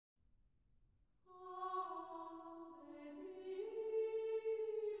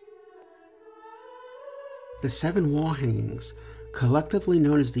The 7 wall hangings, collectively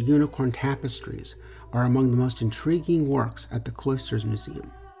known as the Unicorn Tapestries, are among the most intriguing works at the Cloisters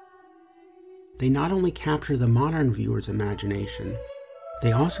Museum. They not only capture the modern viewer's imagination,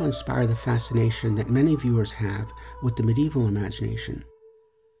 they also inspire the fascination that many viewers have with the medieval imagination.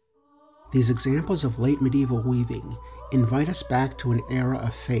 These examples of late medieval weaving invite us back to an era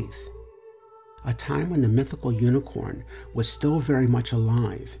of faith, a time when the mythical unicorn was still very much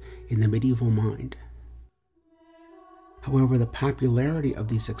alive in the medieval mind. However, the popularity of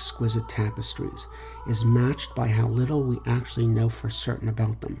these exquisite tapestries is matched by how little we actually know for certain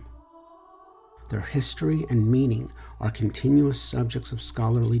about them. Their history and meaning are continuous subjects of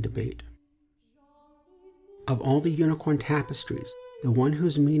scholarly debate. Of all the unicorn tapestries, the one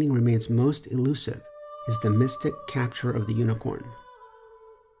whose meaning remains most elusive is the mystic capture of the unicorn.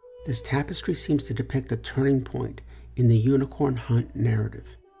 This tapestry seems to depict a turning point in the unicorn hunt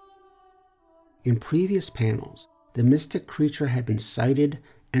narrative. In previous panels, the mystic creature had been sighted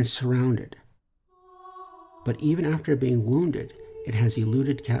and surrounded, but even after being wounded, it has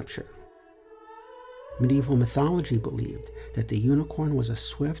eluded capture. Medieval mythology believed that the unicorn was a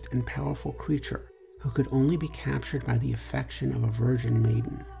swift and powerful creature who could only be captured by the affection of a virgin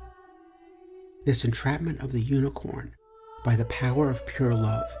maiden. This entrapment of the unicorn by the power of pure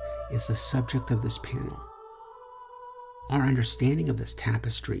love is the subject of this panel. Our understanding of this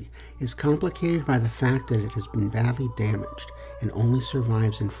tapestry is complicated by the fact that it has been badly damaged and only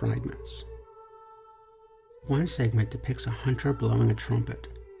survives in fragments. One segment depicts a hunter blowing a trumpet.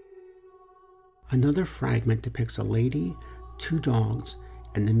 Another fragment depicts a lady, 2 dogs,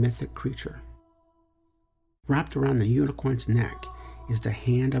 and the mythic creature. Wrapped around the unicorn's neck is the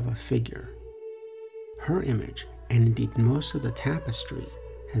hand of a figure. Her image, and indeed most of the tapestry,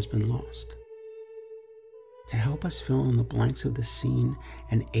 has been lost. To help us fill in the blanks of the scene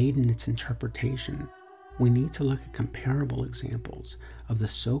and aid in its interpretation, we need to look at comparable examples of the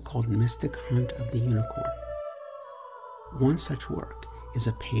so-called mystic hunt of the unicorn. One such work is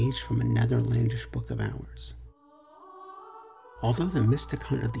a page from a Netherlandish book of hours. Although the mystic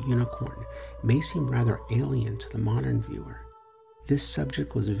hunt of the unicorn may seem rather alien to the modern viewer, this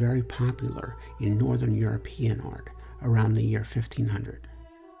subject was very popular in Northern European art around the year 1500.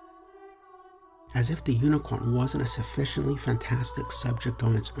 As if the unicorn wasn't a sufficiently fantastic subject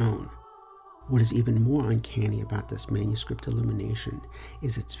on its own, what is even more uncanny about this manuscript illumination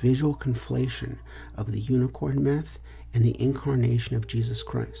is its visual conflation of the unicorn myth and the incarnation of Jesus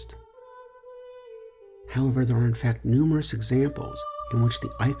Christ. However, there are in fact numerous examples in which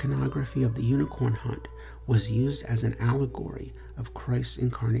the iconography of the unicorn hunt was used as an allegory of Christ's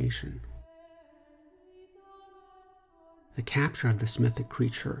incarnation. The capture of this mythic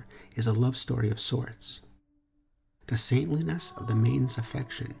creature is a love story of sorts. The saintliness of the maiden's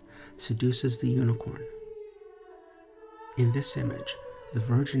affection seduces the unicorn. In this image, the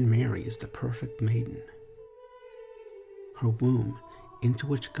Virgin Mary is the perfect maiden. Her womb, into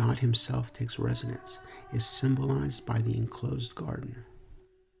which God himself takes residence, is symbolized by the enclosed garden.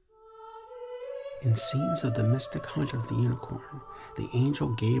 In scenes of the mystic hunt of the unicorn, the angel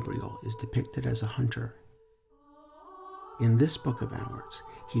Gabriel is depicted as a hunter. In this book of hours,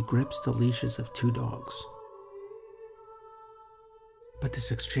 he grips the leashes of 2 dogs. But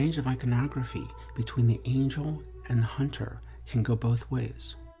this exchange of iconography between the angel and the hunter can go both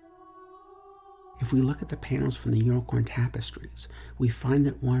ways. If we look at the panels from the Unicorn Tapestries, we find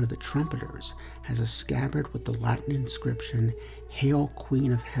that one of the trumpeters has a scabbard with the Latin inscription, "Hail,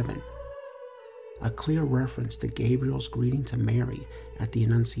 Queen of Heaven," a clear reference to Gabriel's greeting to Mary at the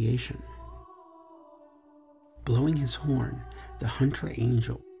Annunciation. Blowing his horn, the hunter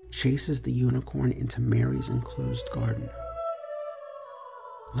angel chases the unicorn into Mary's enclosed garden.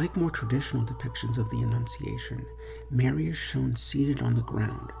 Like more traditional depictions of the Annunciation, Mary is shown seated on the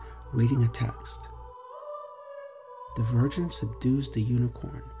ground, reading a text. The Virgin subdues the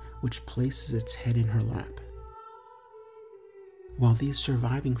unicorn, which places its head in her lap. While these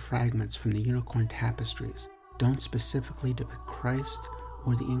surviving fragments from the Unicorn Tapestries don't specifically depict Christ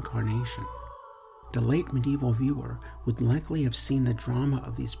or the Incarnation, the late medieval viewer would likely have seen the drama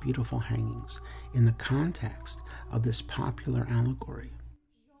of these beautiful hangings in the context of this popular allegory.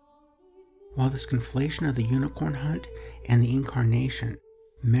 While this conflation of the unicorn hunt and the Incarnation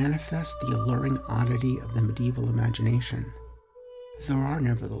manifests the alluring oddity of the medieval imagination, there are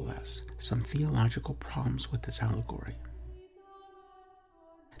nevertheless some theological problems with this allegory.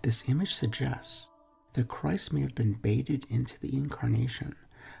 This image suggests that Christ may have been baited into the Incarnation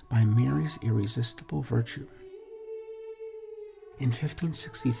by Mary's irresistible virtue. In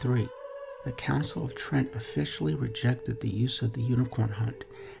 1563, the Council of Trent officially rejected the use of the unicorn hunt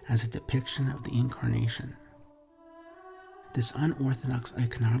as a depiction of the Incarnation. This unorthodox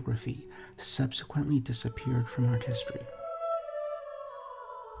iconography subsequently disappeared from art history.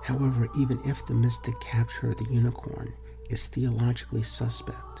 However, even if the mystic capture of the unicorn is theologically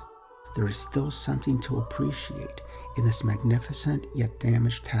suspect, there is still something to appreciate in this magnificent yet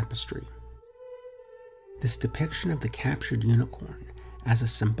damaged tapestry. This depiction of the captured unicorn as a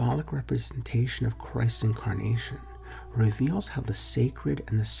symbolic representation of Christ's incarnation reveals how the sacred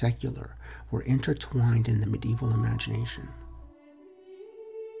and the secular were intertwined in the medieval imagination.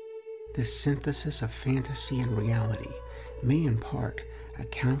 This synthesis of fantasy and reality may in part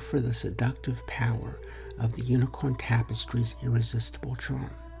account for the seductive power of the Unicorn Tapestry's irresistible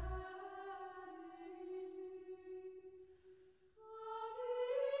charm.